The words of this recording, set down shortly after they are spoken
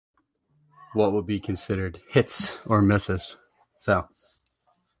what would be considered hits or misses. So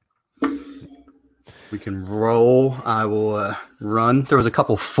we can roll. I will run. There was a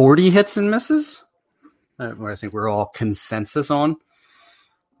couple 40 hits and misses where I think we're all consensus on.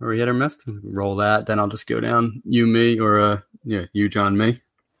 Where we hit or missed. Roll that. Then I'll just go down you, me, or you, John, me.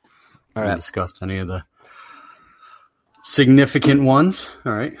 All right. Discuss any of the significant ones.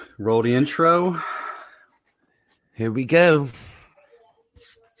 All right. Roll the intro. Here we go.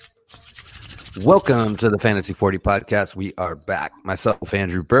 Welcome to the Fantasy 40 podcast. We are back. Myself,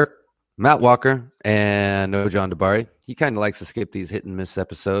 Andrew Burke, Matt Walker, and no John Dabari. He kind of likes to skip these hit and miss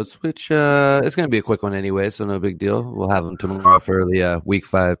episodes, which is going to be a quick one anyway, so no big deal. We'll have him tomorrow for the Week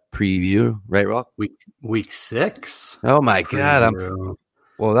 5 preview, right, Rock? Week 6? Oh, my God.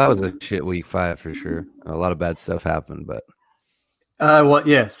 Well, that was a shit Week 5 for sure. A lot of bad stuff happened, but...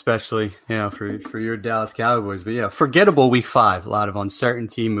 especially, for your Dallas Cowboys. But, forgettable Week 5. A lot of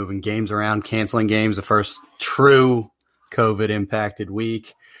uncertainty, moving games around, canceling games. The first true COVID-impacted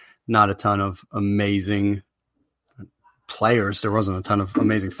week. Not a ton of amazing players. There wasn't a ton of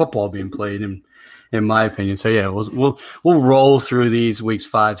amazing football being played, in my opinion. So, we'll roll through these Weeks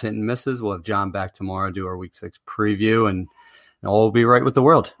 5 hit and misses. We'll have John back tomorrow, do our Week 6 preview, and all will be right with the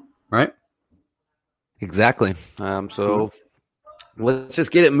world, right? Exactly. Let's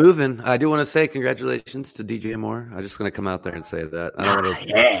just get it moving. I do want to say congratulations to DJ Moore. I'm just going to come out there and say that.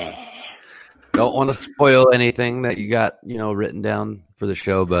 Don't want to spoil anything that you got, written down for the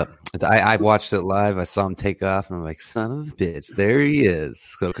show, but I watched it live. I saw him take off, and I'm like, son of a bitch, there he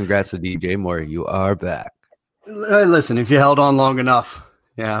is. So congrats to DJ Moore. You are back. Listen, if you held on long enough,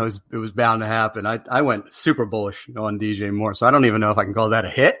 it was bound to happen. I went super bullish on DJ Moore, so I don't even know if I can call that a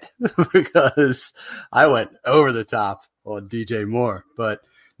hit because I went over the top on DJ Moore. But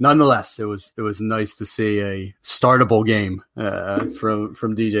nonetheless, it was nice to see a startable game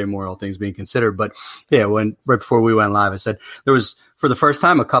from DJ Moore, all things being considered. But right before we went live, I said there was for the first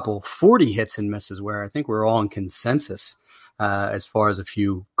time a couple 40 hits and misses where I think we're all in consensus. As far as a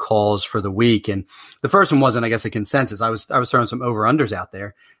few calls for the week. And the first one wasn't, I guess, a consensus. I was throwing some over-unders out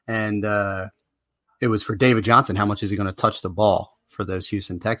there, and it was for David Johnson. How much is he going to touch the ball for those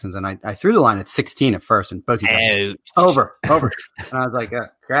Houston Texans? And I threw the line at 16 at first, and both over. And I was like,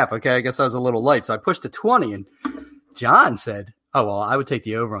 crap, okay, I guess I was a little light. So I pushed to 20, and John said, oh, well, I would take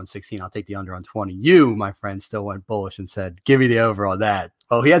the over on 16. I'll take the under on 20. You, my friend, still went bullish and said, give me the over on that.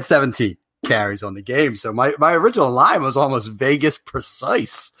 Well, he had 17 carries on the game. So my original line was almost Vegas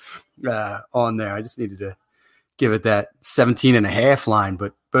precise on there. I just needed to give it that 17.5 line,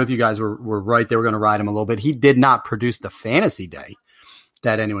 but both you guys were right. They were going to ride him a little bit. He did not produce the fantasy day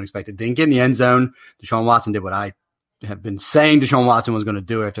that anyone expected. Didn't get in the end zone. Deshaun Watson did what I have been saying Deshaun Watson was going to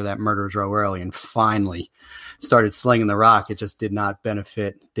do after that murderer's row early and finally started slinging the rock. It just did not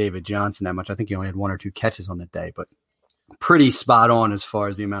benefit David Johnson that much. I think he only had 1 or 2 catches on the day, but pretty spot on as far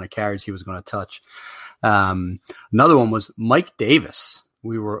as the amount of carries he was going to touch. Another one was Mike Davis.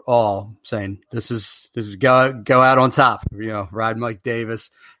 We were all saying this is go out on top, ride Mike Davis.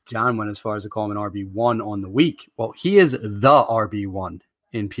 John went as far as to call him an RB1 on the week. Well, he is the RB1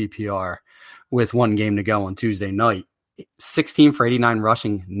 in PPR with 1 game to go on Tuesday night. 16 for 89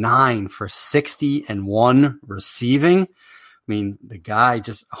 rushing, 9 for 60 and 1 receiving. I mean, the guy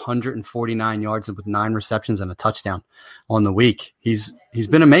just 149 yards with 9 receptions and a touchdown on the week. He's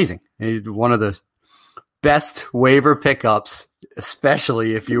been amazing. He's one of the best waiver pickups,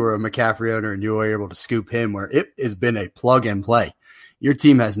 especially if you were a McCaffrey owner and you were able to scoop him, where it has been a plug and play. Your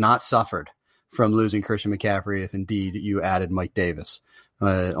team has not suffered from losing Christian McCaffrey if indeed you added Mike Davis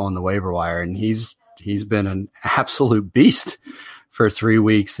on the waiver wire. And he's been an absolute beast for 3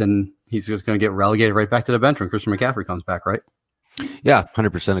 weeks, and he's just going to get relegated right back to the bench when Christian McCaffrey comes back, right? Yeah,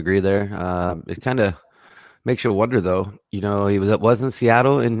 100% agree there. It kind of makes you wonder, though. He was in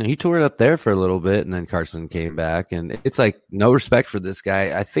Seattle, and he tore it up there for a little bit, and then Carson came back, and it's like no respect for this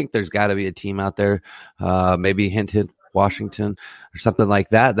guy. I think there's got to be a team out there, maybe hint Washington or something like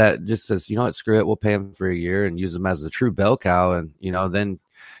that just says, what, screw it, we'll pay him for a year and use him as a true bell cow, and then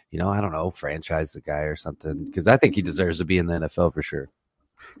I don't know, franchise the guy or something, because I think he deserves to be in the NFL for sure.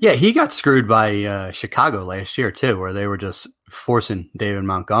 Yeah, he got screwed by Chicago last year, too, where they were just forcing David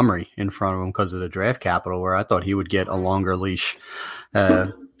Montgomery in front of him because of the draft capital, where I thought he would get a longer leash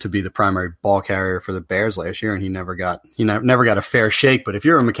to be the primary ball carrier for the Bears last year, and he never got a fair shake. But if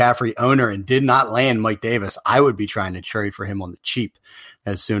you're a McCaffrey owner and did not land Mike Davis, I would be trying to trade for him on the cheap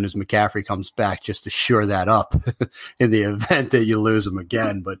as soon as McCaffrey comes back, just to shore that up in the event that you lose him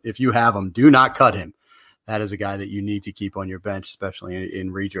again. But if you have him, do not cut him. That is a guy that you need to keep on your bench, especially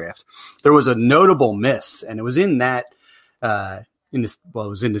in redraft. There was a notable miss, and it was in that it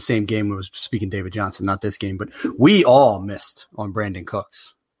was in the same game we was speaking David Johnson, not this game, but we all missed on Brandon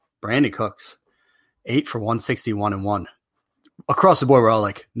Cooks. Brandon Cooks, 8 for 161 and 1. Across the board, we're all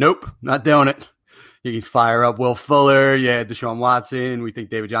like, nope, not doing it. You can fire up Will Fuller, Deshaun Watson. We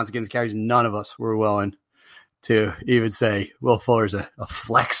think David Johnson getting carries. None of us were willing to even say Will Fuller's a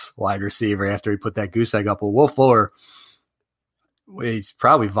flex wide receiver after he put that goose egg up. Well, Will Fuller, he's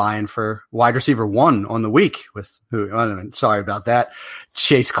probably vying for wide receiver 1 on the week with who? Sorry about that.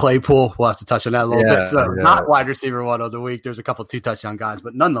 Chase Claypool. We'll have to touch on that a little bit. So not wide receiver 1 on the week. There's a couple 2-touchdown guys,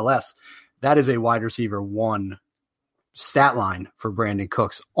 but nonetheless, that is a wide receiver 1 stat line for Brandon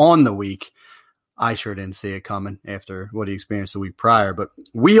Cooks on the week. I sure didn't see it coming after what he experienced the week prior, but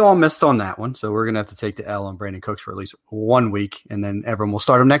we all missed on that one. So we're going to have to take the L on Brandon Cooks for at least 1 week, and then everyone will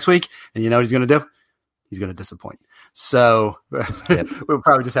start him next week. And you know what he's going to do? He's going to disappoint. So we'll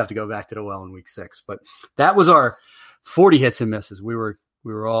probably just have to go back to the well in week 6. But that was our 40 hits and misses. We were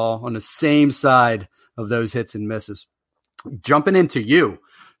all on the same side of those hits and misses. Jumping into you,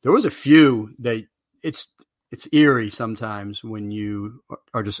 there was a few that it's eerie sometimes when you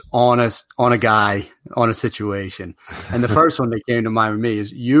are just on a guy, on a situation. And the first one that came to mind with me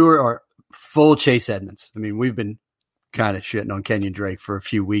is you are full Chase Edmonds. I mean, we've been kind of shitting on Kenyon Drake for a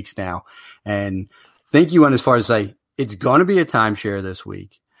few weeks now. And I think you went as far as say, it's going to be a timeshare this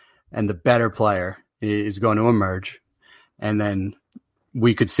week, and the better player is going to emerge. And then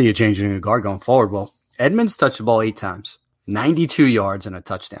we could see a change in the guard going forward. Well, Edmonds touched the ball 8 times, 92 yards and a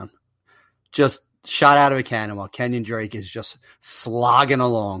touchdown. Just shot out of a cannon while Kenyon Drake is just slogging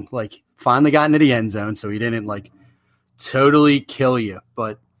along, like finally got into the end zone. So he didn't like totally kill you,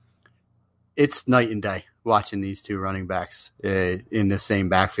 but it's night and day watching these two running backs in the same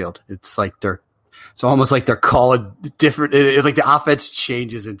backfield. It's almost like they're calling different. Like the offense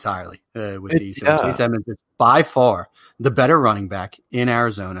changes entirely with these. Chase Edmonds is by far the better running back in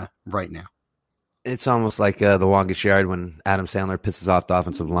Arizona right now. It's almost like the longest yard when Adam Sandler pisses off the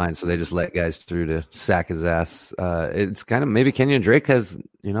offensive line, so they just let guys through to sack his ass. It's kind of maybe Kenyon Drake has,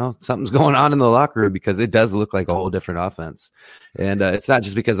 something's going on in the locker room because it does look like a whole different offense. And it's not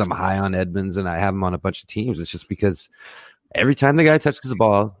just because I'm high on Edmonds and I have him on a bunch of teams. It's just because every time the guy touches the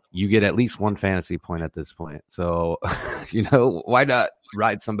ball, you get at least 1 fantasy point at this point. So, why not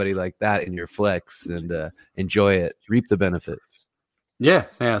ride somebody like that in your flex and enjoy it, reap the benefits?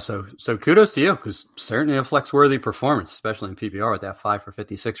 Yeah. So kudos to you, because certainly a flex-worthy performance, especially in PPR with that 5 for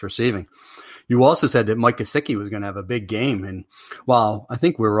 56 receiving. You also said that Mike Gesicki was going to have a big game, and while I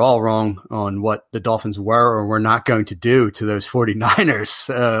think we were all wrong on what the Dolphins were or were not going to do to those 49ers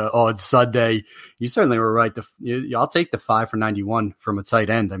on Sunday, you certainly were right. I'll take the 5 for 91 from a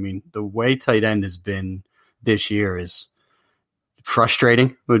tight end. I mean, the way tight end has been this year is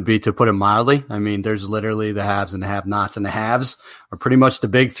frustrating, would be to put it mildly. I mean, there's literally the haves and the have-nots, and the haves are pretty much the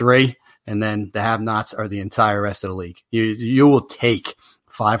big 3, and then the have-nots are the entire rest of the league. You will take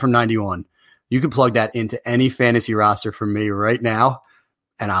 5 from 91. You can plug that into any fantasy roster for me right now,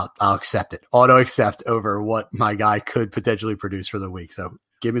 and I'll accept it. Auto accept over what my guy could potentially produce for the week. So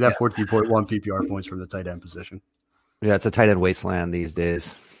give me that 14.1 PPR points from the tight end position. Yeah, it's a tight end wasteland these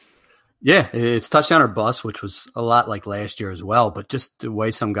days. Yeah, it's touchdown or bust, which was a lot like last year as well. But just the way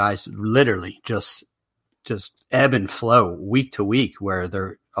some guys literally just ebb and flow week to week, where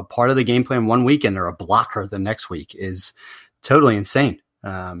they're a part of the game plan one week and they're a blocker the next week, is totally insane.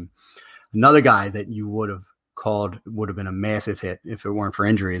 Another guy that you would have called would have been a massive hit if it weren't for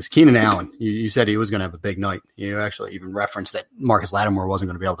injury is Keenan Allen. You said he was going to have a big night. You actually even referenced that Marcus Lattimore wasn't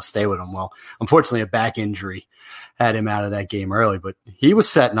going to be able to stay with him. Well, unfortunately, a back injury had him out of that game early, but he was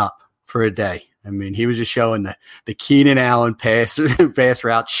setting up for a day. I mean, he was just showing the Keenan Allen pass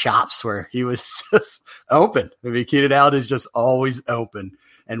route chops where he was just open. I mean, Keenan Allen is just always open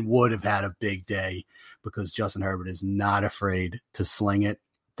and would have had a big day because Justin Herbert is not afraid to sling it.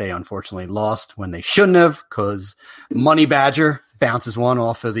 They unfortunately lost when they shouldn't have because Money Badger bounces one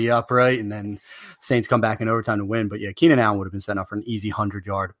off of the upright, and then Saints come back in overtime to win. But yeah, Keenan Allen would have been set up for an easy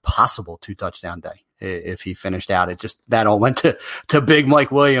 100-yard possible 2-touchdown day if he finished out. It just that all went to big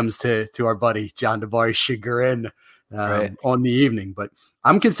Mike Williams, to our buddy John DeBari's chagrin on the evening. But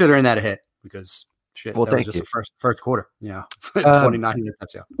I'm considering that a hit because that was just the first quarter. Yeah, 29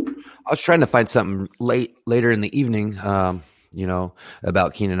 touchdown. I was trying to find something later in the evening.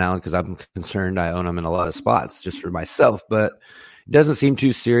 About Keenan Allen because I'm concerned I own him in a lot of spots just for myself, but it doesn't seem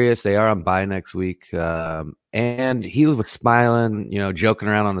too serious. They are on bye next week. And he was smiling, joking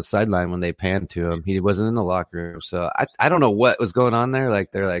around on the sideline when they panned to him. He wasn't in the locker room. So I don't know what was going on there.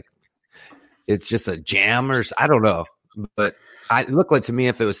 Like, they're like, it's just a jam or I don't know. But it looked like to me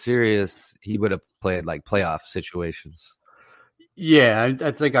if it was serious, he would have played like playoff situations. Yeah,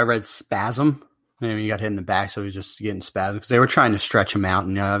 I think I read spasm. I mean, he got hit in the back, so he was just getting spasm because they were trying to stretch him out.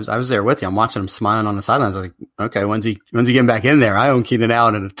 And I was there with you. I'm watching him smiling on the sidelines. I was like, okay, when's he getting back in there? I own Keenan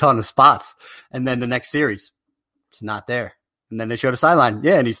Allen in a ton of spots. And then the next series, it's not there. And then they showed a sideline.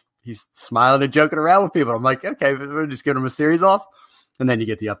 Yeah, and he's smiling and joking around with people. I'm like, okay, we're just giving him a series off. And then you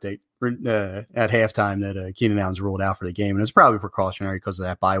get the update at halftime that Keenan Allen's ruled out for the game. And it's probably precautionary because of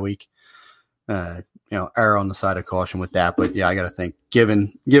that bye week. Err on the side of caution with that. But yeah, I got to think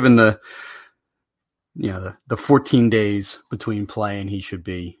given the 14 days between playing, he should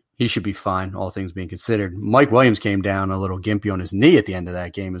be fine, all things being considered. Mike Williams came down a little gimpy on his knee at the end of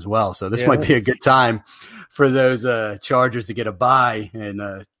that game as well. So this might be a good time for those Chargers to get a bye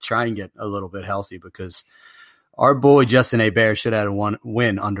and try and get a little bit healthy, because our boy Justin Hebert should have had one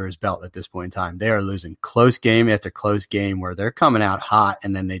win under his belt at this point in time. They are losing close game after close game where they're coming out hot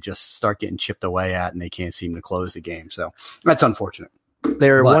and then they just start getting chipped away at and they can't seem to close the game. So that's unfortunate.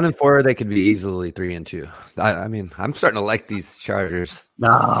 They're 1-4. They could be easily 3-2. I mean, I'm starting to like these Chargers. No,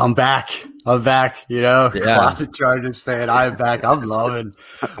 I'm back. Closet Chargers fan. I'm back. I'm loving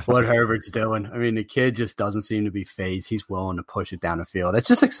what Herbert's doing. I mean, the kid just doesn't seem to be phased. He's willing to push it down the field. It's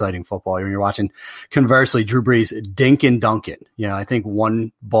just exciting football when you're watching. Conversely, Drew Brees dink and dunk it. I think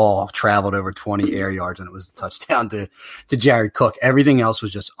one ball traveled over 20 air yards and it was a touchdown to Jared Cook. Everything else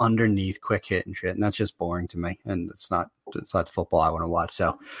was just underneath, quick hit and shit. And that's just boring to me. And it's not football I want to watch.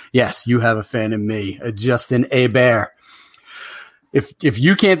 So yes, you have a fan in me, Justin Hebert. If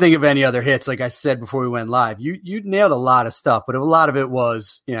you can't think of any other hits, like I said before we went live, you nailed a lot of stuff, but a lot of it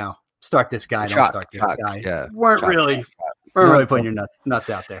was, start this guy, don't start this guy. Yeah. Weren't really putting your nuts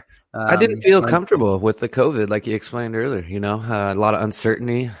out there. I didn't feel comfortable with the COVID, like you explained earlier. A lot of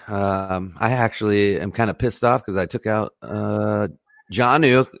uncertainty. I actually am kind of pissed off because I took out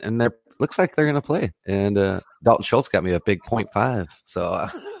Jonnu, and looks like they're going to play. And Dalton Schultz got me a big 0.5. So.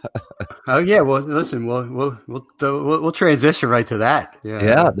 Oh yeah, well listen, we'll transition right to that.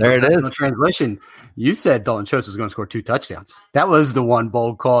 Yeah, there it is. Translation. You said Dalton Schultz was going to score 2 touchdowns. That was the one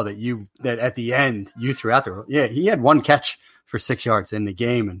bold call that at the end you threw out there. Yeah, he had one catch for 6 yards in the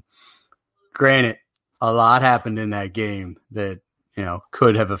game, and granted, a lot happened in that game that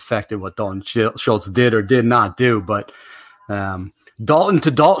could have affected what Dalton Schultz did or did not do. But Dalton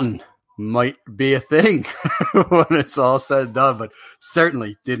to Dalton might be a thing when it's all said and done, but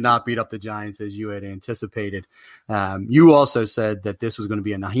certainly did not beat up the Giants as you had anticipated. You also said that this was going to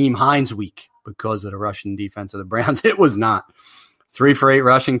be a Nyheim Hines week because of the rushing defense of the Browns. It was not. 3 for 8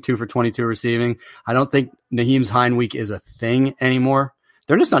 rushing, 2 for 22 receiving. I don't think Nyheim Hines week is a thing anymore.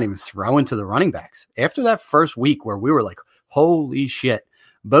 They're just not even throwing to the running backs. After that first week where we were like, holy shit,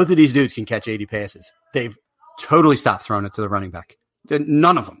 both of these dudes can catch 80 passes. They've totally stopped throwing it to the running back.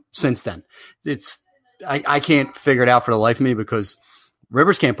 None of them since then. I can't figure it out for the life of me because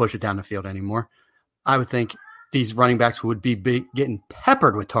Rivers can't push it down the field anymore. I would think these running backs would be getting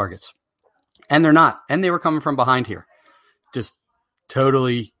peppered with targets, and they're not. And they were coming from behind here. Just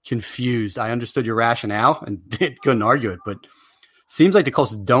totally confused. I understood your rationale and couldn't argue it, but seems like the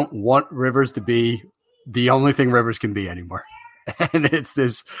Colts don't want Rivers to be the only thing Rivers can be anymore. And it's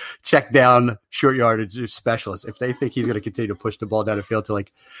this check down short yardage specialist. If they think he's going to continue to push the ball down the field to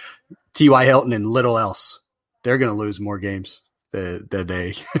like T.Y. Hilton and little else, they're going to lose more games than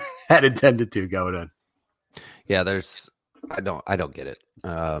they had intended to going in. Yeah, I don't get it.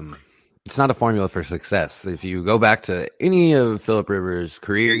 It's not a formula for success. If you go back to any of Phillip Rivers'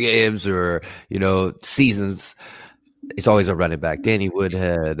 career games or, seasons, it's always a running back. Danny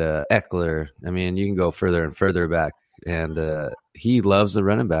Woodhead, Eckler. I mean, you can go further and further back. And he loves the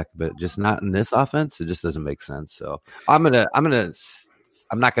running back, but just not in this offense. It just doesn't make sense. So I'm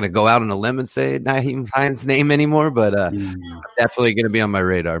not gonna go out on a limb and say Nyheim Hines' name anymore, but definitely gonna be on my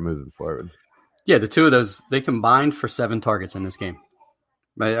radar moving forward. Yeah, the two of those, they combined for 7 targets in this game.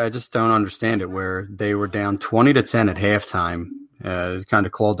 I just don't understand it. Where they were down 20-10 at halftime, kind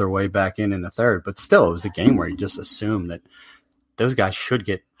of clawed their way back in the third, but still, it was a game where you just assume that those guys should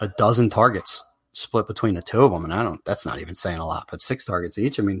get a dozen targets split between the two of them. And that's not even saying a lot, but 6 targets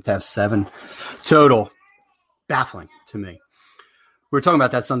each. I mean, to have 7 total, baffling to me. We were talking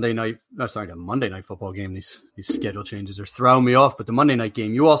about that the Monday night football game. These schedule changes are throwing me off, but the Monday night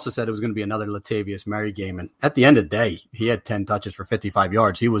game, you also said it was going to be another Latavius Murray game. And at the end of the day, he had 10 touches for 55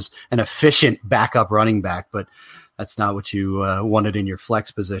 yards. He was an efficient backup running back, but that's not what you wanted in your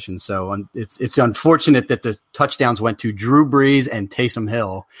flex position. So it's unfortunate that the touchdowns went to Drew Brees and Taysom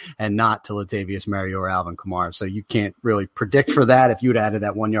Hill and not to Latavius Murray or Alvin Kamara. So you can't really predict for that. If you had added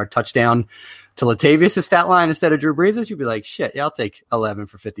that 1-yard touchdown to Latavius' stat line instead of Drew Brees', you'd be like, shit, yeah, I'll take 11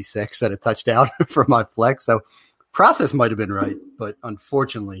 for 56 at a touchdown for my flex. So process might have been right, but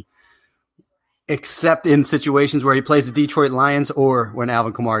unfortunately, except in situations where he plays the Detroit Lions or when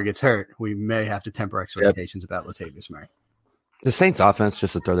Alvin Kamara gets hurt, we may have to temper expectations about Latavius Murray. The Saints offense,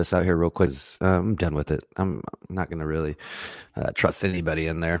 just to throw this out here real quick, I'm done with it. I'm not going to really trust anybody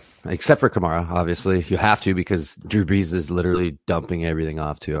in there, except for Kamara, obviously. You have to because Drew Brees is literally dumping everything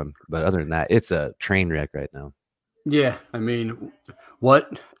off to him. But other than that, it's a train wreck right now. Yeah, I mean, what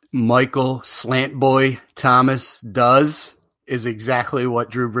Michael Slant Boy Thomas does is exactly what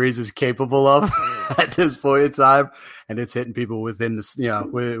Drew Brees is capable of at this point in time, and it's hitting people within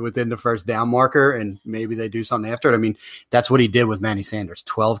the within the first down marker, and maybe they do something after it. I mean, that's what he did with Manny Sanders: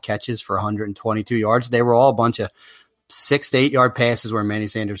 12 catches for 122 yards. They were all a bunch of 6 to 8 yard passes where Manny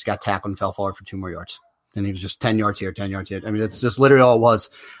Sanders got tackled and fell forward for 2 more yards, and he was just 10 yards here, 10 yards here. I mean, that's just literally all it was.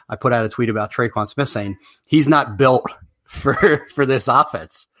 I put out a tweet about Tre'Quan Smith saying he's not built for this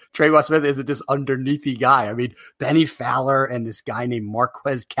offense. Tre'Quan Smith is a just underneathy guy. I mean, Benny Fowler and this guy named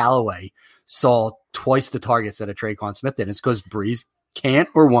Marquez Callaway saw twice the targets that a Tre'Quan Smith did. It's because Brees can't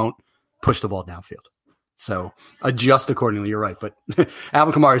or won't push the ball downfield. So adjust accordingly. You're right. But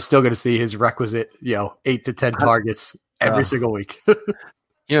Alvin Kamara is still going to see his requisite, 8 to 10 targets every single week. You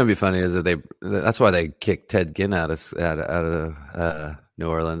know, what'd be funny is that that's why they kicked Ted Ginn out of New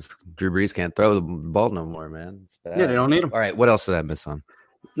Orleans. Drew Brees can't throw the ball no more, man. Yeah, they don't need him. All right, what else did I miss on?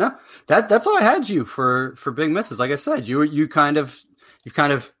 No, that's all I had you for big misses. Like I said, you've kind of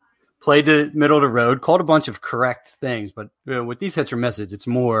played the middle of the road, called a bunch of correct things, but with these hits or misses, it's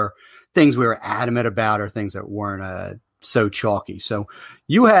more things we were adamant about or things that weren't so chalky. So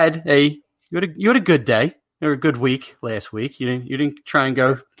you had a good day or a good week last week. You didn't try and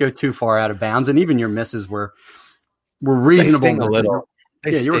go too far out of bounds, and even your misses were reasonable. They sting a little.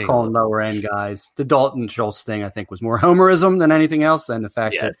 You were calling lower end guys. The Dalton Schultz thing, I think, was more homerism than anything else, and the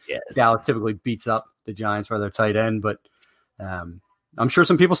fact that Dallas typically beats up the Giants for their tight end. But I'm sure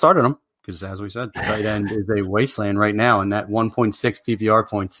some people started them because, as we said, the tight end is a wasteland right now, and that 1.6 PPR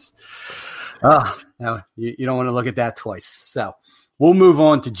points. Now you don't want to look at that twice. So we'll move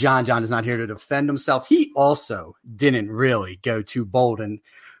on to John. John is not here to defend himself. He also didn't really go too bold, and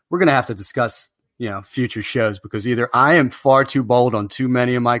we're going to have to discuss future shows because either I am far too bold on too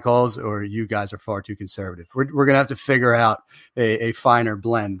many of my calls or you guys are far too conservative. We're going to have to figure out a finer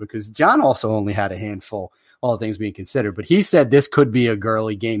blend because John also only had a handful, all things being considered, but he said this could be a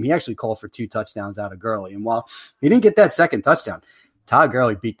Gurley game. He actually called for 2 touchdowns out of Gurley. And while he didn't get that second touchdown, Todd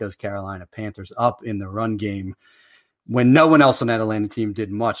Gurley beat those Carolina Panthers up in the run game when no one else on that Atlanta team did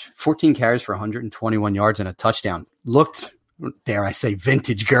much. 14 carries for 121 yards and a touchdown. Looked, dare I say,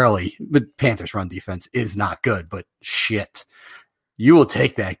 vintage Gurley, but Panthers run defense is not good, but shit. You will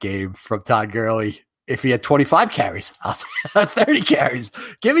take that game from Todd Gurley if he had 25 carries, 30 carries.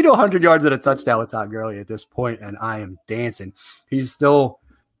 Give me to 100 yards and a touchdown with Todd Gurley at this point, and I am dancing. He's still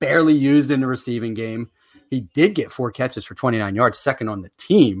barely used in the receiving game. He did get 4 catches for 29 yards, second on the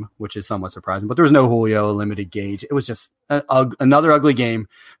team, which is somewhat surprising. But there was no Julio, limited gauge. It was just another ugly game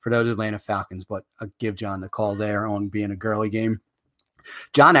for those Atlanta Falcons. But I'll give John the call there on being a Gurley game.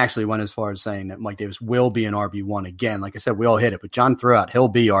 John actually went as far as saying that Mike Davis will be an RB1 again. Like I said, we all hit it. But John threw out he'll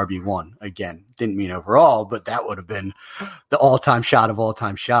be RB1 again. Didn't mean overall, but that would have been the all-time shot of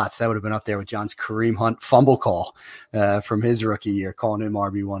all-time shots. That would have been up there with John's Kareem Hunt fumble call from his rookie year, calling him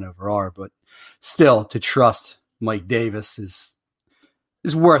RB1 overall. But still, to trust Mike Davis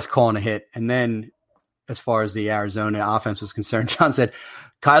is worth calling a hit. And then as far as the Arizona offense was concerned, John said,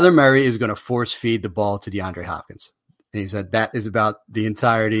 Kyler Murray is going to force feed the ball to DeAndre Hopkins. And he said that is about the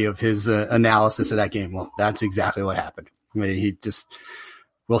entirety of his analysis of that game. Well, that's exactly what happened. I mean, he just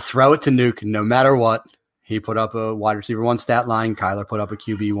will throw it to Nuke no matter what. He put up a wide receiver 1 stat line. Kyler put up a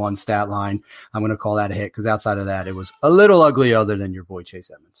QB1 stat line. I'm going to call that a hit because outside of that, it was a little ugly other than your boy Chase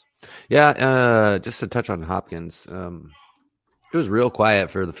Edmonds. Yeah, just to touch on Hopkins, it was real quiet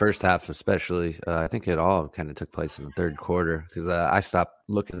for the first half especially. I think it all kind of took place in the third quarter because I stopped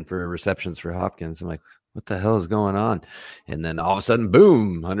looking for receptions for Hopkins. I'm like, what the hell is going on? And then all of a sudden,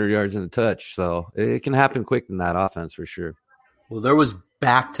 boom, 100 yards in a touch. So it can happen quick in that offense for sure. Well, there was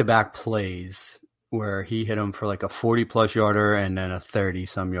back-to-back plays where he hit him for like a 40-plus yarder and then a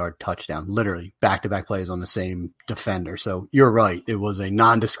 30-some yard touchdown. Literally back-to-back plays on the same defender. So you're right. It was a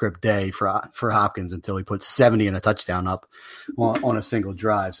nondescript day for Hopkins until he put 70 and a touchdown up on a single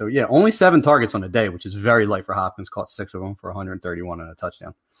drive. So, yeah, only 7 targets on the day, which is very light for Hopkins. Caught 6 of them for 131 and a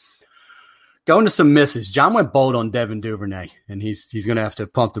touchdown. Going to some misses. John went bold on Devin Duvernay, and he's going to have to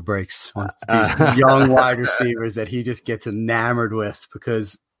pump the brakes on these young wide receivers that he just gets enamored with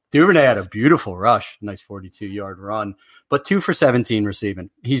because Duvernay had a beautiful rush, nice 42-yard run, but 2 for 17 receiving.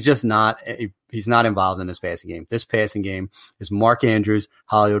 He's just he's not involved in this passing game. This passing game is Mark Andrews,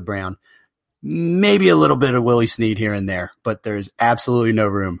 Hollywood Brown, maybe a little bit of Willie Snead here and there, but there's absolutely no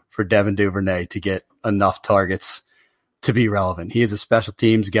room for Devin Duvernay to get enough targets to be relevant. He is a special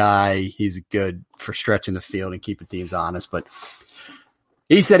teams guy. He's good for stretching the field and keeping teams honest, but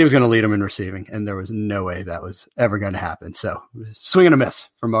he said he was going to lead them in receiving, and there was no way that was ever going to happen. So swing and a miss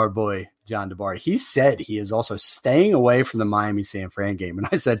from our boy, John DeBari. He said he is also staying away from the Miami-San Fran game. And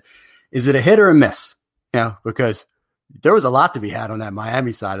I said, is it a hit or a miss? Because there was a lot to be had on that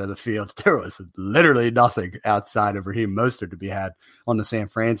Miami side of the field. There was literally nothing outside of Raheem Mostert to be had on the San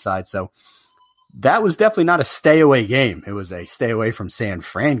Fran side. So that was definitely not a stay away game. It was a stay away from San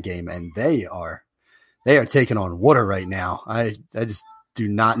Fran game, and they are taking on water right now. I just do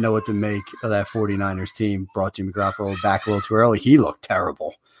not know what to make of that 49ers team. Brought Jimmy Garoppolo back a little too early. He looked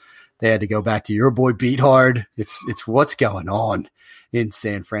terrible. They had to go back to your boy Beathard. It's what's going on in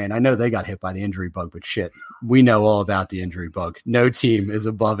San Fran. I know they got hit by the injury bug, but shit, we know all about the injury bug. No team is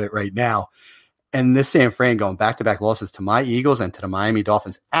above it right now. And this San Fran going back-to-back losses to my Eagles and to the Miami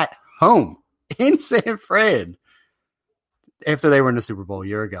Dolphins at home in San Fran after they were in the Super Bowl a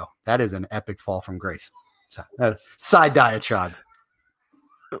year ago. That is an epic fall from grace. So, side diatribe.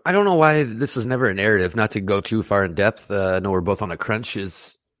 I don't know why this is never a narrative, not to go too far in depth. I know we're both on a crunch.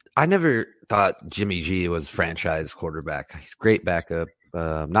 I never thought Jimmy G was franchise quarterback. He's great backup.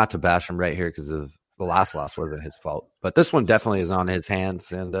 Not to bash him right here because of the last loss wasn't his fault. But this one definitely is on his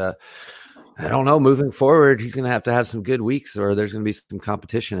hands. And I don't know, moving forward, he's going to have some good weeks, or there's going to be some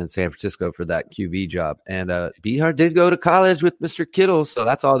competition in San Francisco for that QB job. And Behar did go to college with Mr. Kittle, so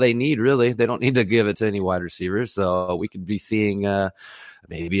that's all they need, really. They don't need to give it to any wide receivers. So we could be seeing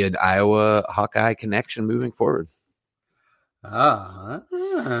maybe an Iowa Hawkeye connection moving forward. Well,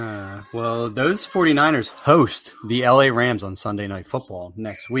 those 49ers host the LA Rams on Sunday Night Football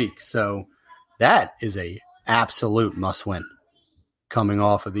next week. So that is a absolute must-win coming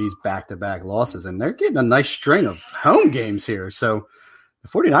off of these back-to-back losses. And they're getting a nice string of home games here. So the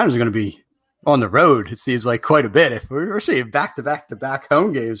 49ers are going to be on the road, it seems like, quite a bit. If we're seeing back-to-back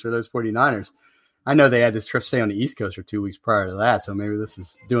home games for those 49ers. I know they had this trip stay on the East Coast for 2 weeks prior to that, so maybe this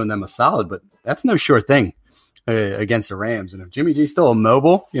is doing them a solid, but that's no sure thing against the Rams. And if Jimmy G's still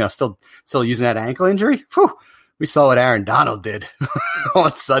immobile, still using that ankle injury, we saw what Aaron Donald did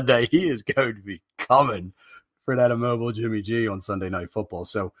on Sunday. He is going to be coming for that immobile Jimmy G on Sunday Night Football.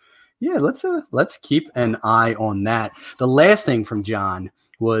 So, yeah, let's keep an eye on that. The last thing from John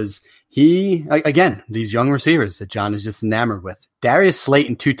was these young receivers that John is just enamored with. Darius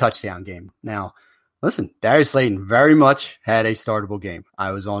Slayton, 2-touchdown game. Now, listen, Darius Slayton very much had a startable game.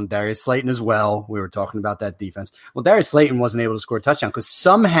 I was on Darius Slayton as well. We were talking about that defense. Well, Darius Slayton wasn't able to score a touchdown because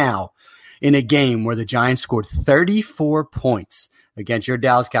somehow in a game where the Giants scored 34 points against your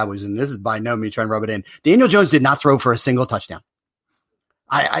Dallas Cowboys, and this is by no means trying to rub it in, Daniel Jones did not throw for a single touchdown.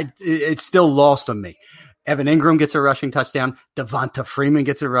 It's still lost on me. Evan Ingram gets a rushing touchdown. Devonta Freeman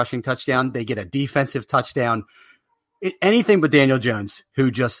gets a rushing touchdown. They get a defensive touchdown. Anything but Daniel Jones, who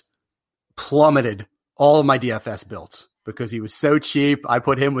just plummeted all of my DFS builds because he was so cheap. I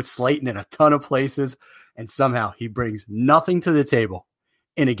put him with Slayton in a ton of places, and somehow he brings nothing to the table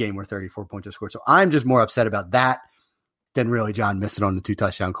in a game where 34 points are scored. So I'm just more upset about that than really John missing on the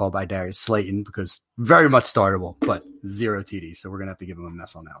 2-touchdown call by Darius Slayton, because very much startable, but 0 TDs. So we're going to have to give him a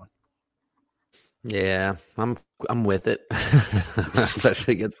mess on that one. Yeah, I'm with it,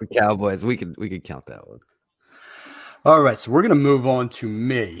 especially against the Cowboys. We could count that one. All right, so we're going to move on to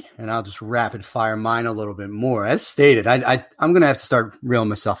me, and I'll just rapid fire mine a little bit more. As stated, I'm going to have to start reeling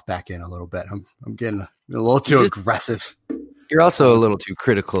myself back in a little bit. I'm getting a little too aggressive. You're also a little too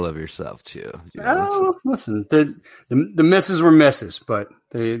critical of yourself too. Listen, the misses were misses, but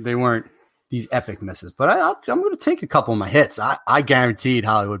they weren't these epic misses. But I'm going to take a couple of my hits. I guaranteed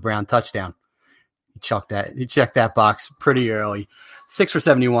Hollywood Brown touchdown. He checked that box pretty early. 6 for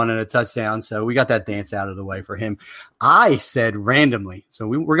 71 and a touchdown. So we got that dance out of the way for him. I said randomly, so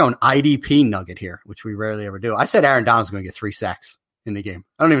we're going IDP nugget here, which we rarely ever do. I said Aaron Donald's going to get 3 sacks in the game.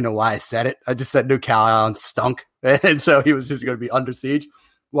 I don't even know why I said it. I just said New Cal Allen stunk. And so he was just going to be under siege.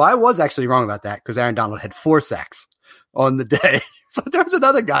 Well, I was actually wrong about that because Aaron Donald had 4 sacks on the day. But there was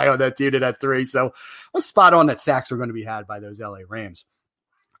another guy on that team that had 3. So I was spot on that sacks were going to be had by those LA Rams.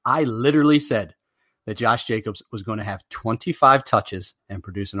 I literally said that Josh Jacobs was going to have 25 touches and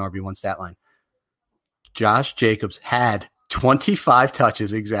produce an RB1 stat line. Josh Jacobs had 25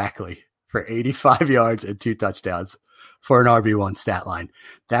 touches exactly for 85 yards and 2 touchdowns for an RB1 stat line.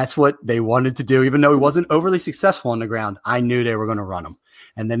 That's what they wanted to do. Even though he wasn't overly successful on the ground, I knew they were going to run him.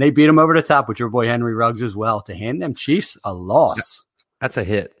 And then they beat them over the top with your boy Henry Ruggs as well to hand them Chiefs a loss. That's a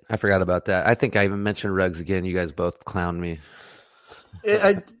hit. I forgot about that. I think I even mentioned Ruggs again. You guys both clowned me.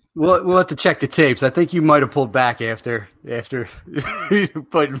 We'll have to check the tapes. I think you might have pulled back after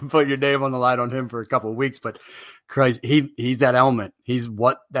put your name on the line on him for a couple of weeks, but Christ, he's that element.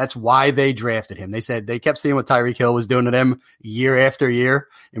 That's why they drafted him. They said they kept seeing what Tyreek Hill was doing to them year after year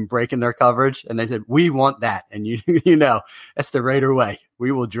and breaking their coverage, and they said we want that. And that's the Raider way.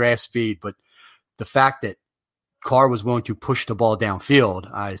 We will draft speed, but the fact that Carr was willing to push the ball downfield,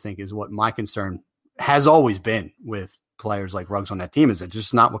 I think, is what my concern has always been with players like Ruggs on that team. Is it's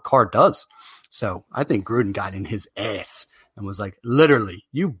just not what Carr does. So I think Gruden got in his ass and was like, literally,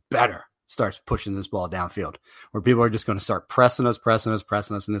 you better start pushing this ball downfield, where people are just going to start pressing us,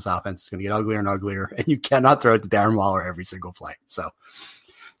 and this offense is going to get uglier and uglier, and you cannot throw it to Darren Waller every single play. So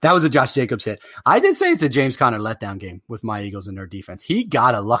that was a Josh Jacobs hit. I did say it's a James Conner letdown game with my Eagles and their defense. He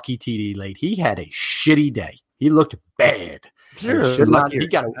got a lucky TD late. He had a shitty day. He looked bad. Is there a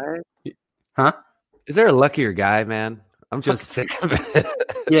luckier guy, man? I'm just sick of it.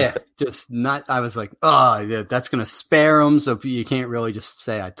 Yeah, just not. I was like, oh, yeah, that's going to spare him. So you can't really just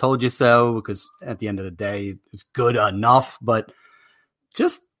say, I told you so, because at the end of the day, it's good enough, but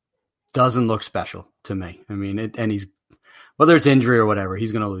just doesn't look special to me. I mean, and he's, whether it's injury or whatever,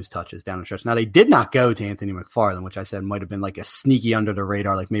 he's going to lose touches down the stretch. Now, they did not go to Anthony McFarland, which I said might have been like a sneaky under the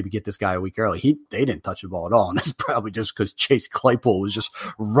radar, like maybe get this guy a week early. They didn't touch the ball at all. And it's probably just because Chase Claypool was just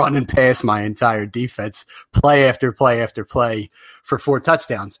running past my entire defense, play after play after play for 4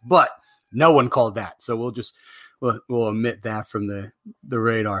 touchdowns. But no one called that. So we'll omit that from the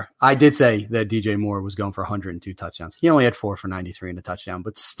radar. I did say that DJ Moore was going for 102 touchdowns. He only had 4 for 93 in the touchdown,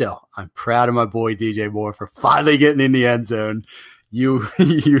 but still, I'm proud of my boy DJ Moore for finally getting in the end zone. You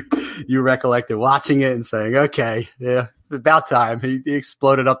recollected watching it and saying, okay, yeah, about time. He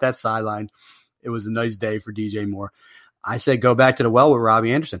exploded up that sideline. It was a nice day for DJ Moore. I said go back to the well with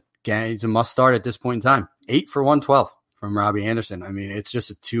Robbie Anderson. Okay, he's a must start at this point in time. 8 for 112. From Robbie Anderson. I mean, it's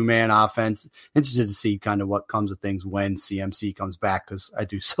just a 2-man offense. Interested to see kind of what comes of things when CMC comes back, because I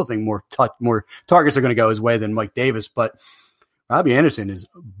do still think more targets are going to go his way than Mike Davis. But Robbie Anderson is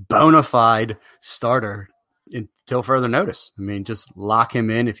bona fide starter until further notice. I mean, just lock him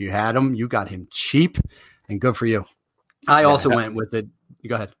in. If you had him, you got him cheap, and good for you. I also went with it.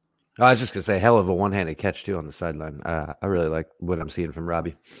 Go ahead. I was just going to say, hell of a one-handed catch, too, on the sideline. I really like what I'm seeing from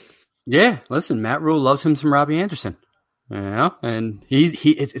Robbie. Yeah, listen, Matt Rule loves him some Robbie Anderson. Yeah, and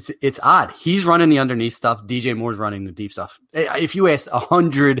it's odd. He's running the underneath stuff. DJ Moore's running the deep stuff. If you asked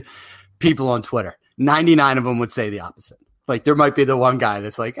 100 people on Twitter, 99 of them would say the opposite. Like, there might be the one guy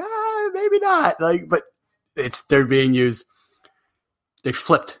that's like, maybe not. Like, but they're being used. They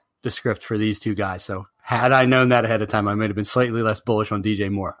flipped the script for these two guys. So had I known that ahead of time, I might have been slightly less bullish on DJ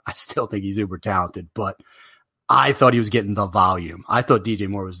Moore. I still think he's uber talented, but I thought he was getting the volume. I thought DJ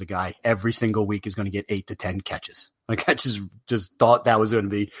Moore was the guy every single week is going to get 8 to 10 catches. Like, I just thought that was going to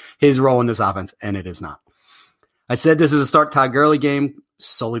be his role in this offense, and it is not. I said this is a start Todd Gurley game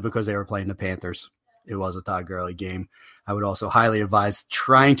solely because they were playing the Panthers. It was a Todd Gurley game. I would also highly advise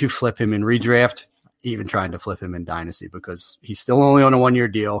trying to flip him in redraft, even trying to flip him in dynasty, because he's still only on a 1-year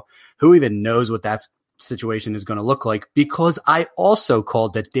deal. Who even knows what that situation is going to look like? Because I also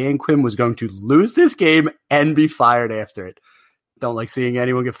called that Dan Quinn was going to lose this game and be fired after it. Don't like seeing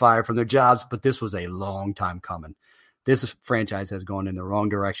anyone get fired from their jobs, but this was a long time coming. This franchise has gone in the wrong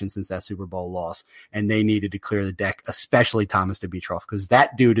direction since that Super Bowl loss, and they needed to clear the deck, especially Thomas Dimitroff, because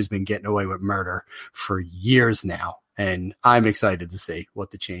that dude has been getting away with murder for years now, and I'm excited to see what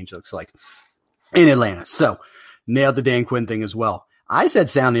the change looks like in Atlanta. So, nailed the Dan Quinn thing as well. I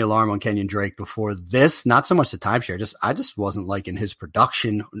said sound the alarm on Kenyon Drake before this, not so much the timeshare. I just wasn't liking his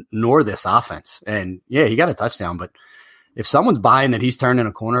production nor this offense. And, yeah, he got a touchdown, but if someone's buying that he's turning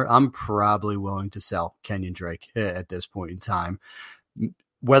a corner, I'm probably willing to sell Kenyon Drake at this point in time,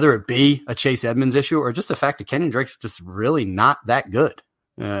 whether it be a Chase Edmonds issue or just the fact that Kenyon Drake's just really not that good.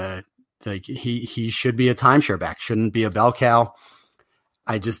 Like he should be a timeshare back, shouldn't be a bell cow.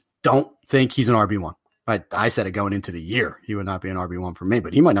 I just don't think he's an RB1. I said it going into the year. He would not be an RB1 for me,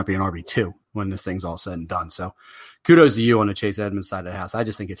 but he might not be an RB2 when this thing's all said and done. So kudos to you on the Chase Edmonds side of the house. I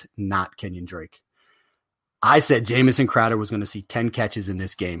just think it's not Kenyon Drake. I said Jamison Crowder was going to see 10 catches in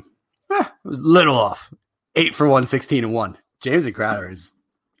this game. Little off. 8 for 116 and 1. Jamison Crowder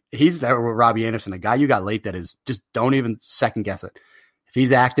he's there with Robbie Anderson, a guy you got late that is just don't even second guess it. If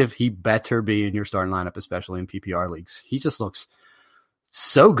he's active, he better be in your starting lineup, especially in PPR leagues. He just looks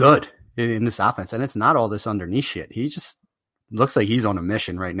so good in this offense, and it's not all this underneath shit. He just looks like he's on a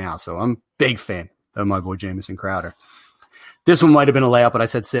mission right now. So I'm a big fan of my boy Jamison Crowder. This one might have been a layup, but I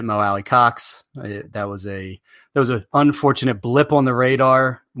said sit Mo Alley Cox. That was an unfortunate blip on the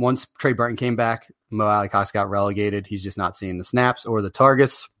radar. Once Trey Burton came back, Mo Alley Cox got relegated. He's just not seeing the snaps or the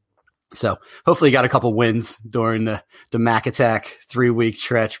targets. So hopefully he got a couple wins during the Mac Attack 3-week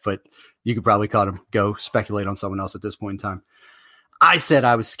stretch, but you could probably go speculate on someone else at this point in time. I said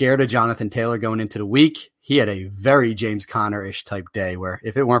I was scared of Jonathan Taylor going into the week. He had a very James Conner-ish type day where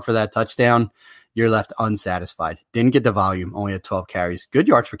if it weren't for that touchdown, you're left unsatisfied. Didn't get the volume, only had 12 carries. Good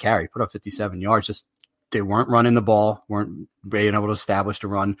yards for carry, put up 57 yards. Just they weren't running the ball, weren't being able to establish the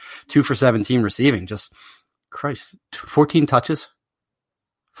run. 2 for 17 receiving. Just, Christ, 14 touches.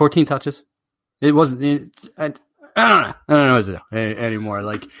 14 touches. It wasn't. I don't know what to do anymore.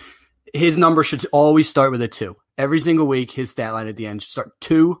 Like his number should always start with a 2. Every single week, his stat line at the end should start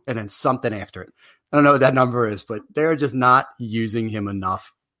 2 and then something after it. I don't know what that number is, but they're just not using him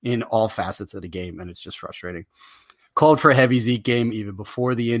enough in all facets of the game, and it's just frustrating. Called for a heavy Zeke game even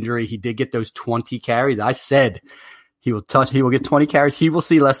before the injury. He did get those 20 carries. I said he will get 20 carries. He will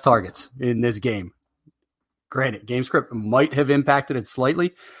see less targets in this game. Granted, game script might have impacted it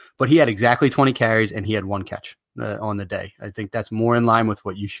slightly, but he had exactly 20 carries and he had 1 catch on the day. I think that's more in line with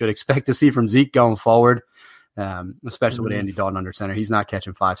what you should expect to see from Zeke going forward, especially with Andy Dalton under center. He's not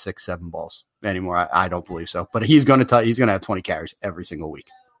catching 5, 6, 7 balls anymore. I don't believe so, but he's going to have 20 carries every single week.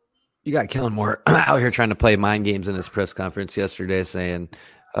 You got Kellen Moore out here trying to play mind games in his press conference yesterday saying,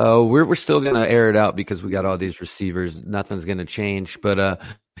 we're still going to air it out because we got all these receivers. Nothing's going to change. But,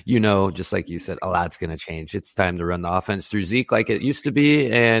 just like you said, a lot's going to change. It's time to run the offense through Zeke like it used to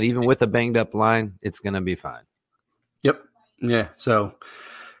be. And even with a banged up line, it's going to be fine. Yep. Yeah. So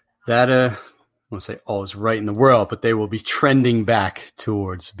that, I won't say all is right in the world, but they will be trending back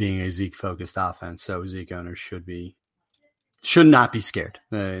towards being a Zeke focused offense. So Zeke owners should not be scared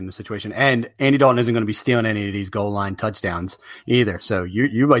in the situation. And Andy Dalton isn't going to be stealing any of these goal line touchdowns either. So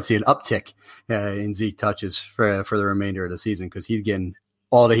you might see an uptick in Zeke touches for the remainder of the season because he's getting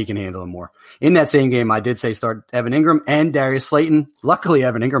all that he can handle and more. In that same game, I did say start Evan Ingram and Darius Slayton. Luckily,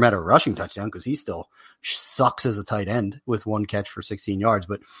 Evan Ingram had a rushing touchdown because he still sucks as a tight end with 1 catch for 16 yards.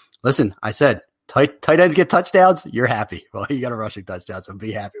 But listen, I said, tight ends get touchdowns, you're happy. Well, you got a rushing touchdown, so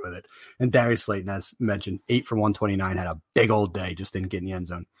be happy with it. And Darius Slayton, as mentioned, 8 for 129, had a big old day, just didn't get in the end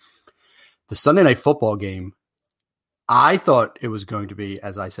zone. The Sunday Night Football game, I thought it was going to be,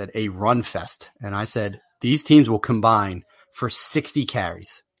 as I said, a run fest. And I said, these teams will combine for 60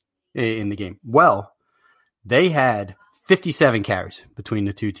 carries in the game. Well, they had 57 carries between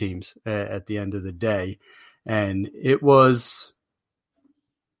the two teams at the end of the day. And it was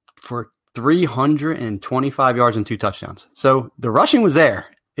for 325 yards and 2 touchdowns. So the rushing was there.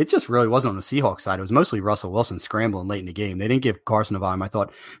 It just really wasn't on the Seahawks side. It was mostly Russell Wilson scrambling late in the game. They didn't give Carson a volume. I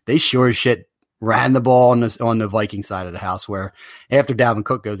thought they sure as shit ran the ball on the Viking side of the house, where after Dalvin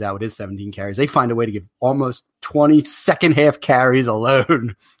Cook goes out with his 17 carries, they find a way to give almost 20 second half carries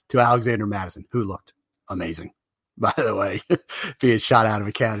alone to Alexander Madison, who looked amazing. By the way, being shot out of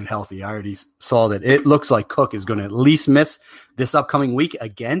a cannon healthy. I already saw that it looks like Cook is going to at least miss this upcoming week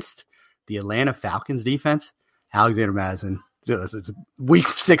against the Atlanta Falcons defense. Alexander Madison, week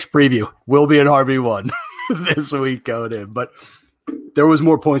 6 preview, will be an RB1 this week going in. But there was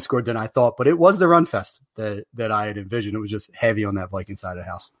more points scored than I thought, but it was the run fest that I had envisioned. It was just heavy on that Viking side of the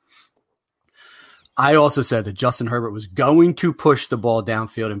house. I also said that Justin Herbert was going to push the ball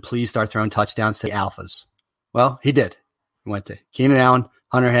downfield and please start throwing touchdowns to the alphas. Well, he did. He went to Keenan Allen,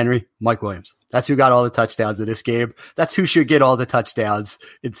 Hunter Henry, Mike Williams. That's who got all the touchdowns in this game. That's who should get all the touchdowns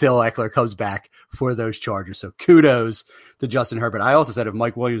until Eckler comes back for those Chargers. So kudos to Justin Herbert. I also said if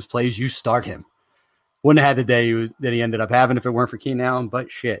Mike Williams plays, you start him. Wouldn't have had the day that he ended up having if it weren't for Keenan Allen, but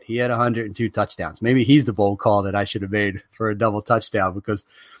shit, he had 102 touchdowns. Maybe he's the bold call that I should have made for a double touchdown, because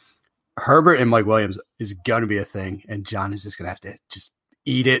Herbert and Mike Williams is going to be a thing, and John is just going to have to just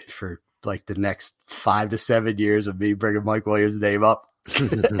eat it for like the next 5 to 7 years of me bringing Mike Williams' name up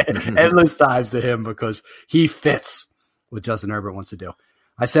endless times to him, because he fits what Justin Herbert wants to do.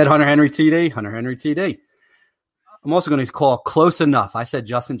 I said Hunter Henry TD. I'm also going to call close enough. I said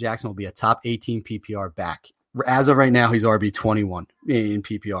Justin Jackson will be a top 18 PPR back. As of right now, he's RB21 in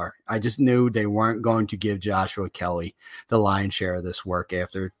PPR. I just knew they weren't going to give Joshua Kelly the lion's share of this work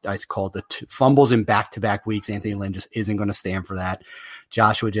after I called the fumbles in back-to-back weeks. Anthony Lynn just isn't going to stand for that.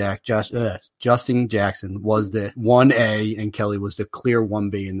 Justin Jackson was the 1A and Kelly was the clear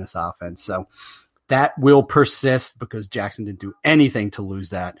 1B in this offense. So that will persist because Jackson didn't do anything to lose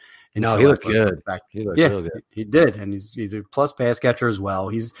that. No, he looked good. He looked real good. He did, and he's a plus pass catcher as well.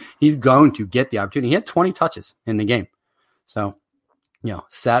 He's going to get the opportunity. He had 20 touches in the game. So,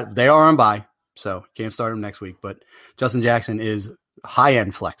 they are on bye. So can't start him next week. But Justin Jackson is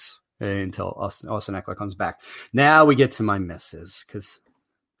high-end flex until Austin Eckler comes back. Now we get to my misses, because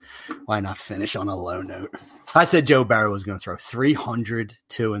why not finish on a low note? I said Joe Burrow was going to throw 300,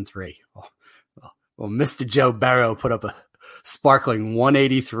 2-3. Well, Mr. Joe Burrow put up a sparkling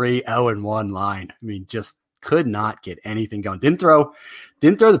 183, 0-1 line. I mean, just could not get anything going. Didn't throw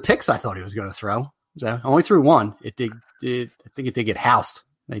the picks I thought he was going to throw. So only threw one. I think it did get housed.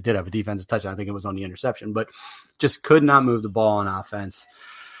 They did have a defensive touchdown. I think it was on the interception, but just could not move the ball on offense.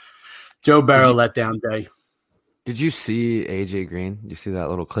 Joe Burrow let down day. Did you see AJ Green? Did you see that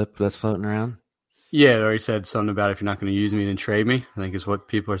little clip that's floating around? Yeah, they already said something about if you're not going to use me, then trade me. I think is what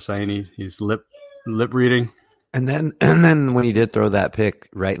people are saying. He's lip reading. And then when he did throw that pick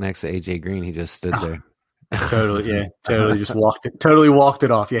right next to AJ Green, he just stood there. Totally just walked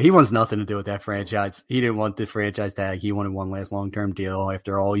it off. Yeah, he wants nothing to do with that franchise. He didn't want the franchise tag. He wanted one last long-term deal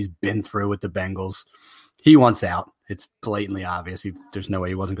after all he's been through with the Bengals. He wants out. It's blatantly obvious. There's no way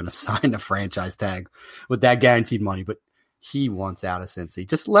he wasn't going to sign a franchise tag with that guaranteed money, but he wants out of Cincy.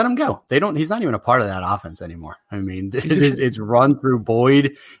 Just let him go. He's not even a part of that offense anymore. I mean, it's run through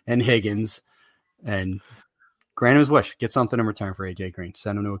Boyd and Higgins, and grant him his wish. Get something in return for AJ Green.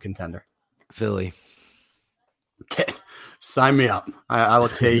 Send him to a contender. Philly. Sign me up. I will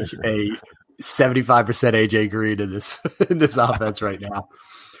take a 75% AJ Green in this offense right now.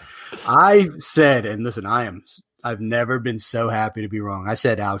 I said, and listen, I've never been so happy to be wrong. I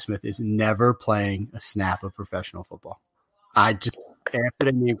said Alex Smith is never playing a snap of professional football. I just, after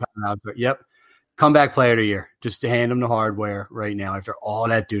the game coming out, yep, comeback player of the year. Just to hand him the hardware right now after all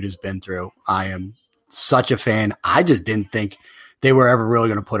that dude has been through. I am such a fan. I just didn't think they were ever really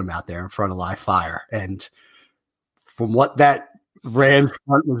going to put him out there in front of live fire. And from what that Rams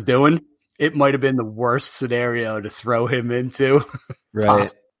front was doing, it might have been the worst scenario to throw him into.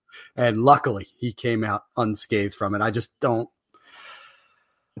 Right. And luckily, he came out unscathed from it. I just don't.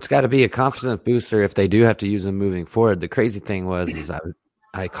 It's got to be a confidence booster if they do have to use him moving forward. The crazy thing was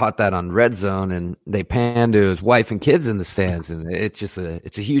I caught that on Red Zone, and they panned to his wife and kids in the stands, and it's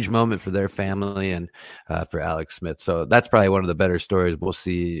a huge moment for their family and for Alex Smith. So that's probably one of the better stories we'll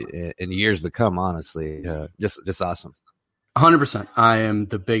see in years to come. Honestly, just awesome. 100%. I am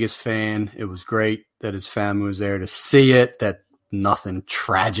the biggest fan. It was great that his family was there to see it. That nothing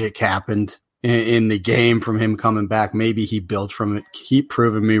tragic happened in the game from him coming back. Maybe he built from it. Keep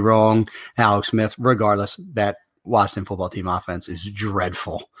proving me wrong, Alex Smith. Regardless, that Washington football team offense is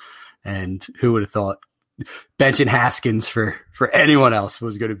dreadful. And who would have thought benching Haskins for anyone else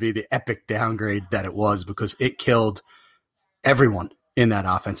was going to be the epic downgrade that it was, because it killed everyone in that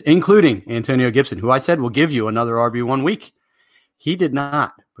offense, including Antonio Gibson, who I said will give you another RB1 week. He did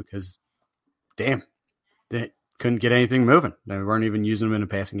not, because, damn, they couldn't get anything moving. They weren't even using him in a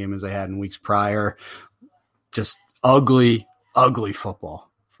passing game as they had in weeks prior. Just ugly, ugly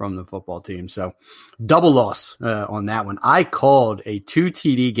football from the football team. So double loss on that one. I called a 2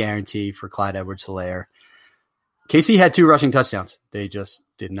 TD guarantee for Clyde Edwards-Helaire. KC had 2 rushing touchdowns. They just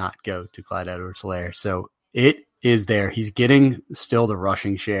did not go to Clyde Edwards-Helaire. So it is there. He's getting still the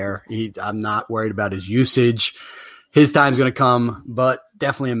rushing share. I'm not worried about his usage. His time's going to come, but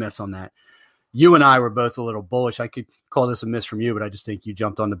definitely a miss on that. You and I were both a little bullish. I could call this a miss from you, but I just think you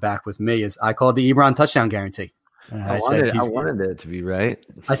jumped on the back with me. As I called the Ebron touchdown guarantee. I wanted it to be right.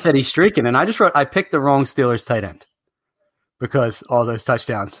 I said he's streaking, and I picked the wrong Steelers tight end because all those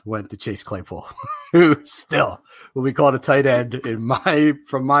touchdowns went to Chase Claypool, who still will be called a tight end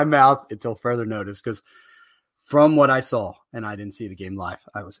from my mouth until further notice. Because from what I saw, and I didn't see the game live,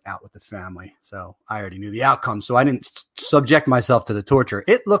 I was out with the family, so I already knew the outcome. So I didn't subject myself to the torture.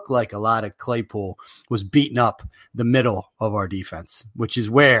 It looked like a lot of Claypool was beating up the middle of our defense, which is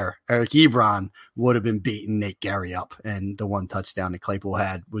where Eric Ebron would have been beating Nate Gary up. And the one touchdown that Claypool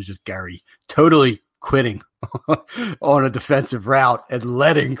had was just Gary totally quitting on a defensive route and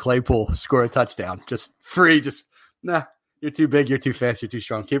letting Claypool score a touchdown. Just free, nah, you're too big, you're too fast, you're too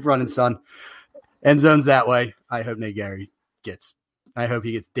strong. Keep running, son. End zone's that way. I hope Nate Gary gets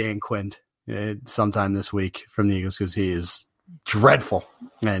Dan Quinn sometime this week from the Eagles, because he is dreadful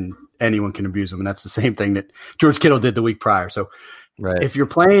and anyone can abuse him. And that's the same thing that George Kittle did the week prior. So If you're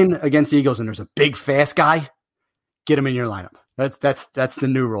playing against the Eagles and there's a big fast guy, get him in your lineup. That's the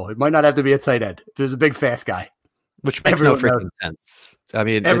new rule. It might not have to be a tight end. If there's a big fast guy, which makes no freaking sense. I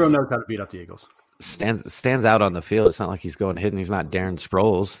mean, everyone knows how to beat up the Eagles. Stands out on the field. It's not like he's going hidden. He's not Darren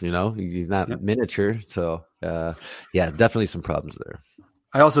Sproles, he's not miniature. So definitely some problems there.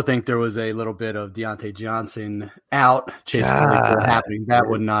 I also think there was a little bit of Deontay Johnson out, Chase Claypool happening. That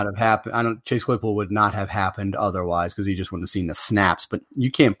would not have happened. Chase Claypool would not have happened otherwise because he just wouldn't have seen the snaps. But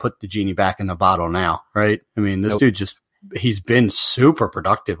you can't put the genie back in the bottle now, right? I mean, this dude he's been super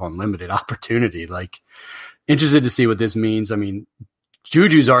productive on limited opportunity. Like, interested to see what this means. I mean,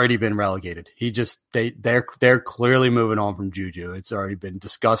 Juju's already been relegated. They're clearly moving on from Juju. It's already been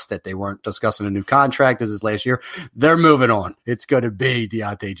discussed that they weren't discussing a new contract. This is last year. They're moving on. It's going to be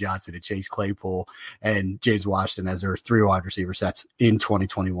Deontay Johnson and Chase Claypool and James Washington as their 3 wide receiver sets in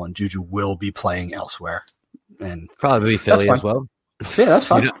 2021. Juju will be playing elsewhere, and probably Philly as well. Yeah, that's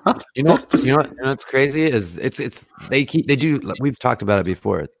fine. You know what's crazy is they do. We've talked about it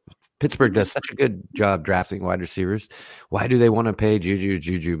before. Pittsburgh does such a good job drafting wide receivers. Why do they want to pay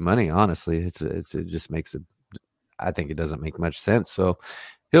Juju money? Honestly, it just makes it. I think it doesn't make much sense. So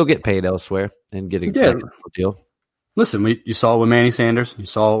he'll get paid elsewhere and get a deal. Listen, you saw it with Manny Sanders. You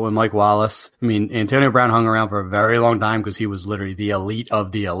saw it with Mike Wallace. I mean, Antonio Brown hung around for a very long time because he was literally the elite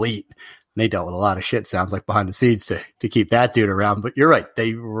of the elite. And they dealt with a lot of shit, sounds like, behind the scenes to keep that dude around. But you're right.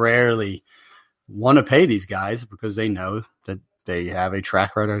 They rarely want to pay these guys because they know that they have a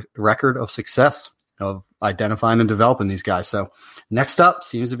track record of success of identifying and developing these guys. So next up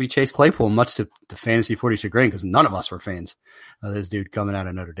seems to be Chase Claypool, much to fantasy 40 chagrin, because none of us were fans of this dude coming out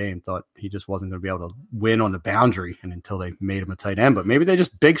of Notre Dame. Thought he just wasn't going to be able to win on the boundary and until they made him a tight end. But maybe they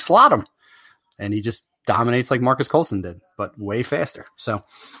just big slot him, and he just dominates like Marcus Colston did, but way faster. So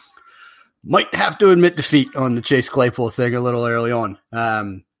might have to admit defeat on the Chase Claypool thing a little early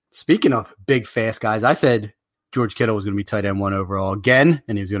on. Speaking of big, fast guys, I said George Kittle was going to be tight end 1 overall again,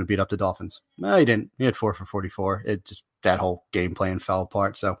 and he was going to beat up the Dolphins. No, he didn't. He had 4 for 44. It just, that whole game plan fell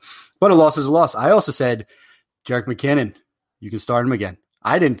apart. So, but a loss is a loss. I also said, Jerick McKinnon, you can start him again.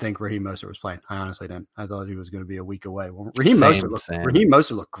 I didn't think Raheem Mostert was playing. I honestly didn't. I thought he was going to be a week away. Well, Raheem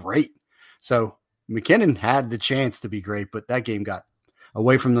Mostert looked great. So McKinnon had the chance to be great, but that game got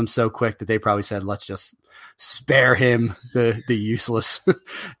away from them so quick that they probably said, let's just spare him the useless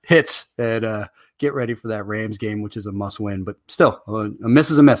hits and get ready for that Rams game, which is a must win. But still, a miss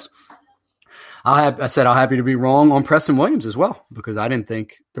is a miss. I said I'm happy to be wrong on Preston Williams as well, because I didn't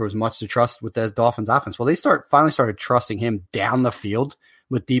think there was much to trust with that Dolphins offense. Well, they finally started trusting him down the field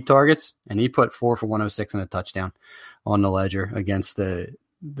with deep targets, and he put 4 for 106 and a touchdown on the ledger against the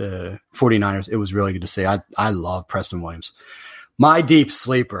 49ers. It was really good to see. I love Preston Williams. My deep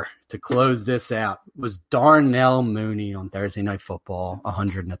sleeper to close this out was Darnell Mooney on Thursday Night Football,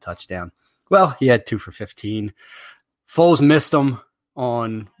 100 and a touchdown. Well, he had 2 for 15. Foles missed him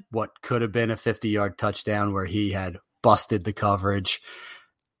on what could have been a 50-yard touchdown where he had busted the coverage.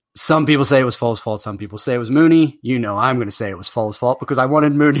 Some people say it was Foles' fault. Some people say it was Mooney. You know, I'm going to say it was Foles' fault because I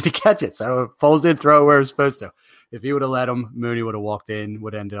wanted Mooney to catch it. So Foles did throw where he was supposed to. If he would have let him, Mooney would have walked in,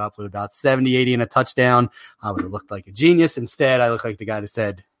 would have ended up with about 70, 80 and a touchdown. I would have looked like a genius. Instead, I look like the guy that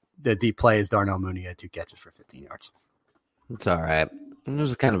said the deep play is Darnell Mooney had 2 catches for 15 yards. It's all right. It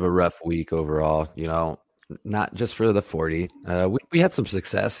was kind of a rough week overall, you know, not just for the 40. We had some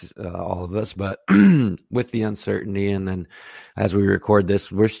success, all of us, but with the uncertainty. And then as we record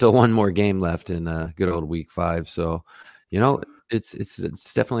this, we're still one more game left in good old week 5. So, you know, it's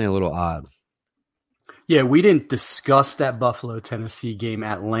definitely a little odd. Yeah, we didn't discuss that Buffalo-Tennessee game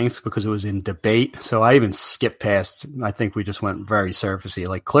at length because it was in debate. So I even skipped past. I think we just went very surfacey.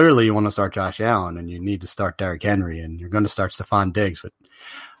 Like, clearly you want to start Josh Allen and you need to start Derrick Henry and you're going to start Stephon Diggs. But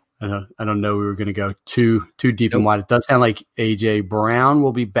I don't know we were going to go too deep and wide. It does sound like A.J. Brown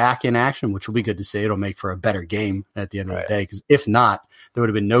will be back in action, which will be good to see. It'll make for a better game at the end of the day. Because if not, there would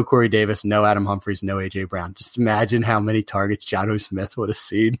have been no Corey Davis, no Adam Humphries, no A.J. Brown. Just imagine how many targets Jonnu Smith would have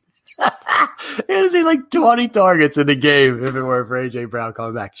seen. It would see like 20 targets in the game if it were for A.J. Brown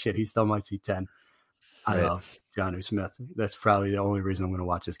coming back. Shit, he still might see 10. I love Jonnu Smith. That's probably the only reason I'm going to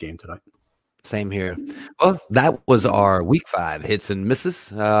watch this game tonight. Same here. Well, that was our week 5 hits and misses.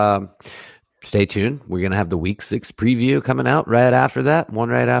 Stay tuned. We're going to have the week 6 preview coming out right after that. One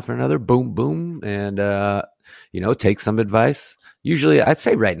right after another. Boom, boom. And, take some advice. Usually, I'd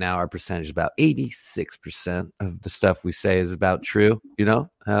say right now our percentage is about 86% of the stuff we say is about true,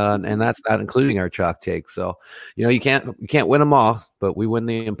 and that's not including our chalk takes. So, you can't win them all, but we win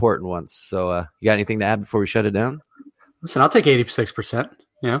the important ones. So, you got anything to add before we shut it down? Listen, I'll take 86%.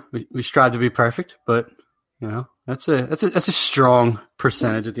 We strive to be perfect, but that's a strong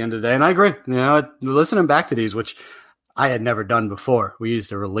percentage at the end of the day. And I agree. Listening back to these, which I had never done before, we used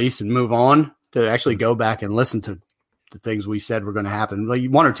to release and move on to actually go back and listen to the things we said were going to happen. Like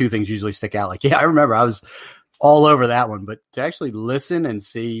 1 or 2 things usually stick out. Like, I remember I was all over that one, but to actually listen and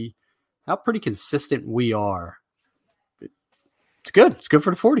see how pretty consistent we are, It's good. It's good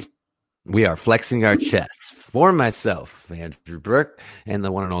for the 40. We are flexing our chests. For myself, Andrew Burke, and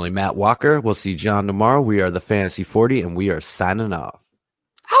the one and only Matt Walker. We'll see John tomorrow. We are the Fantasy 40, and we are signing off.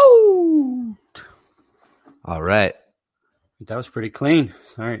 Out. All right. That was pretty clean.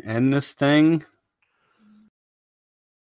 All right, end this thing.